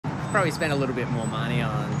Probably spend a little bit more money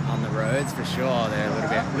on the roads for sure. They're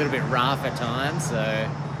a little bit rough at times, so.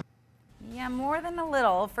 Yeah, more than a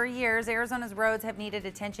little. For years, Arizona's roads have needed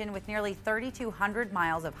attention with nearly 3,200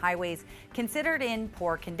 miles of highways considered in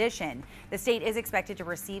poor condition. The state is expected to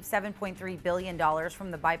receive $7.3 billion from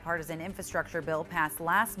the bipartisan infrastructure bill passed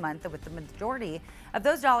last month, with the majority of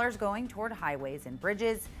those dollars going toward highways and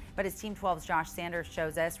bridges. But as Team 12's Josh Sanders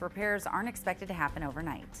shows us, repairs aren't expected to happen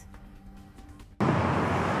overnight.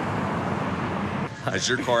 Has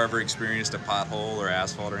your car ever experienced a pothole or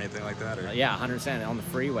asphalt or anything like that? Or? Yeah, 100% on the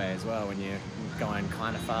freeway as well when you're going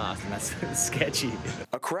kind of fast, and that's sketchy.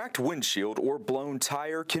 A cracked windshield or blown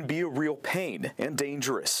tire can be a real pain and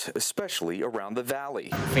dangerous, especially around the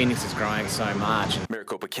valley. Phoenix is growing so much.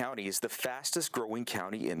 Maricopa County is the fastest growing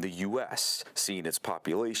county in the U.S., seeing its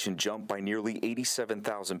population jump by nearly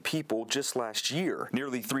 87,000 people just last year,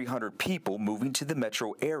 nearly 300 people moving to the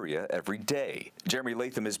metro area every day. Jeremy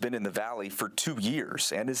Latham has been in the valley for 2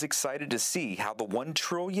 years and is excited to see how the $1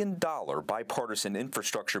 trillion bipartisan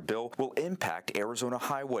infrastructure bill will impact Arizona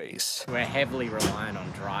highways. We're heavily reliant on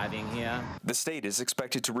driving here. The state is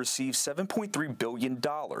expected to receive $7.3 billion,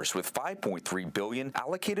 with $5.3 billion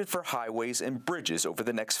allocated for highways and bridges over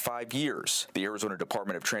the next 5 years. The Arizona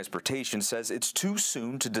Department of Transportation says it's too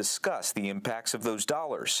soon to discuss the impacts of those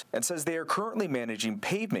dollars and says they are currently managing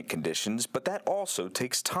pavement conditions, but that also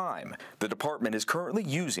takes time. The department is currently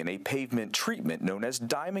using a pavement treatment known as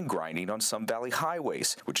diamond grinding on some valley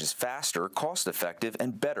highways, which is faster, cost-effective,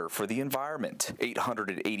 and better for the environment.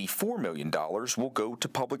 $884 million will go to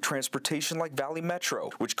public transportation like Valley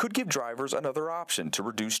Metro, which could give drivers another option to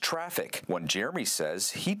reduce traffic, one Jeremy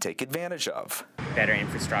says he'd take advantage of. Better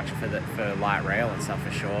infrastructure for light rail and stuff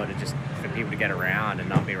for sure, for people to get around and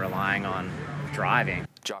not be relying on driving.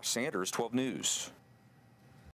 Josh Sanders, 12 News.